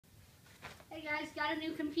Hey guys, got a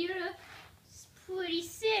new computer. It's pretty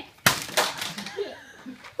sick. Shit.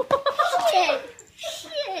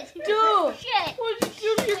 Dude, Shit. what did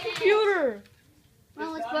you do to your computer?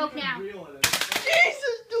 Well, it's broke now.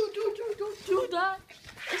 Jesus, dude, don't do that.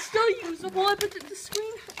 It's still usable. I bet the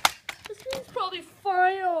screen's probably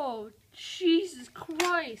fine. Oh, Jesus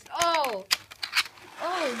Christ. Oh,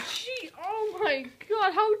 gee, oh my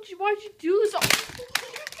God, why'd you do this?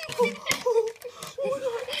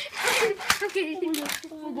 Okay.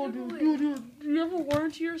 Oh my God, dude, do you have a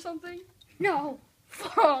warranty or something? No.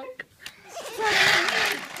 Fuck.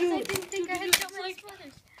 I didn't think I had so many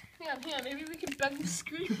spoilers. Hang on, maybe we can bend the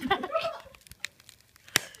screen back.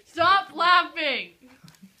 Stop laughing!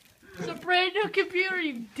 It's a brand new computer,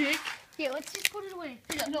 you dick. Here, let's just put it away.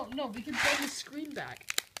 No, we can bend the screen back.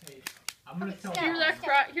 Hey, I'm gonna tell Hear that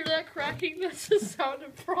cracking? That's the sound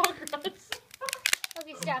of progress.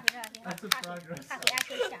 Okay, stop it, Hockey. That's a progress. Hockey,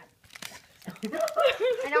 actually stop.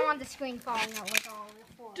 I don't want the screen falling out like all over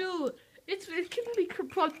the floor. Dude, it can be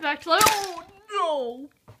plugged back to like, oh no!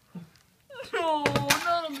 No,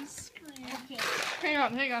 not on the screen. Okay. Hang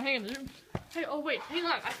on. Hey, oh wait, hang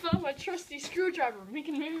on. I found my trusty screwdriver.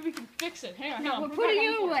 Maybe we can fix it. Hang on. No, we're putting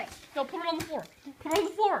it away. No, put it on the floor. Put it on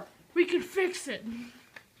the floor. We can fix it.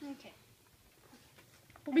 Okay.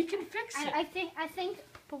 We can fix it. I think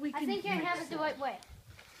But we can I have it the right way.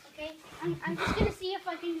 Okay? I'm just gonna see if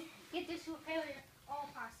I can get this to a failure all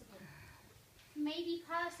possible. Maybe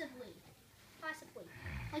possibly.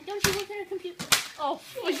 Like, don't you look at a computer? Oh,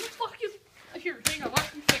 you fucking... Here, hang on.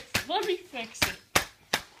 Let me fix it.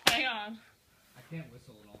 Hang on. I can't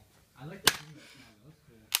whistle at all. I like the thing that smell. That's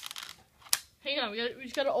cool. Hang on. We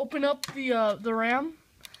just gotta open up the RAM.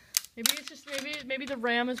 Maybe the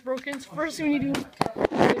RAM is broken. So first thing we need to do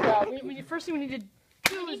is first thing we need to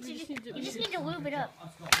do is we just need to lube it up.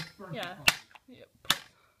 Yeah. Yep.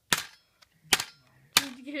 We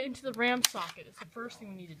need to get it into the RAM socket. It's the first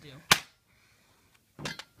thing we need to do.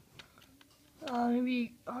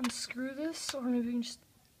 Maybe unscrew this, or maybe we can just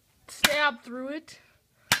stab through it.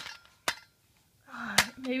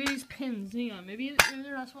 Maybe these pins, hang on, maybe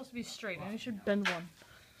they're not supposed to be straight. Maybe I should bend one.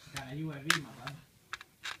 Got a UAV, my bud.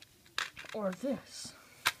 Or this.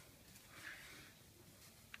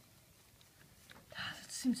 That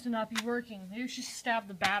seems to not be working. Maybe we should stab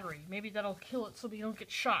the battery. Maybe that'll kill it so that you don't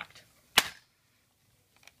get shocked.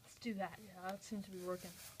 Let's do that. Yeah, that seems to be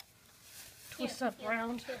working. Twist that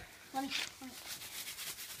around. Let me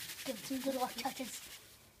give it some good luck touches.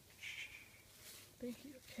 Thank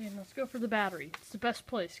you. Okay, and let's go for the battery. It's the best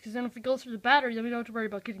place, because then if we go through the battery, then we don't have to worry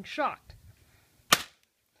about getting shocked.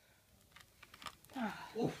 I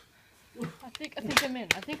think I'm in.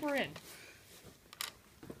 I think we're in.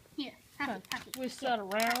 Here, Hockey. Twist that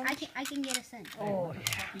around. I can get us in. Oh, yeah.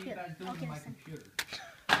 What are you guys doing I'll to get my us in. computer?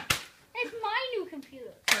 It's my new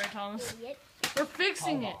computer. Sorry, Thomas. Idiot. We're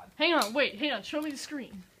fixing it. Hang on, wait, hang on. Show me the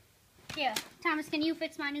screen. Here, Thomas, can you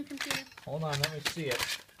fix my new computer? Hold on, let me see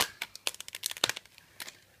it.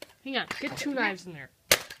 Hang on, get two knives in there.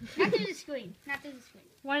 Not through the screen.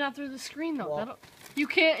 Why not through the screen though? Well, You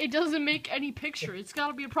can't. It doesn't make any picture. It's got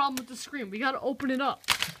to be a problem with the screen. We got to open it up.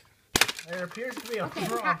 There appears to be a Okay,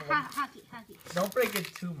 problem. Hockey. Don't break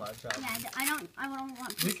it too much. Yeah, I don't want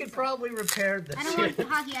pieces We could of- probably repair this. I don't want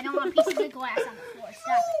Hockey. I don't want pieces of glass on the floor.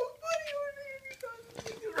 Stop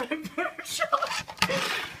it. Repair shop.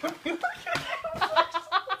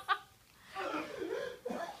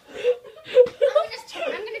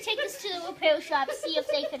 I'm gonna take this to the repair shop, see if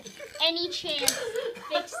they could any chance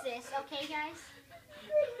fix this. Okay, guys?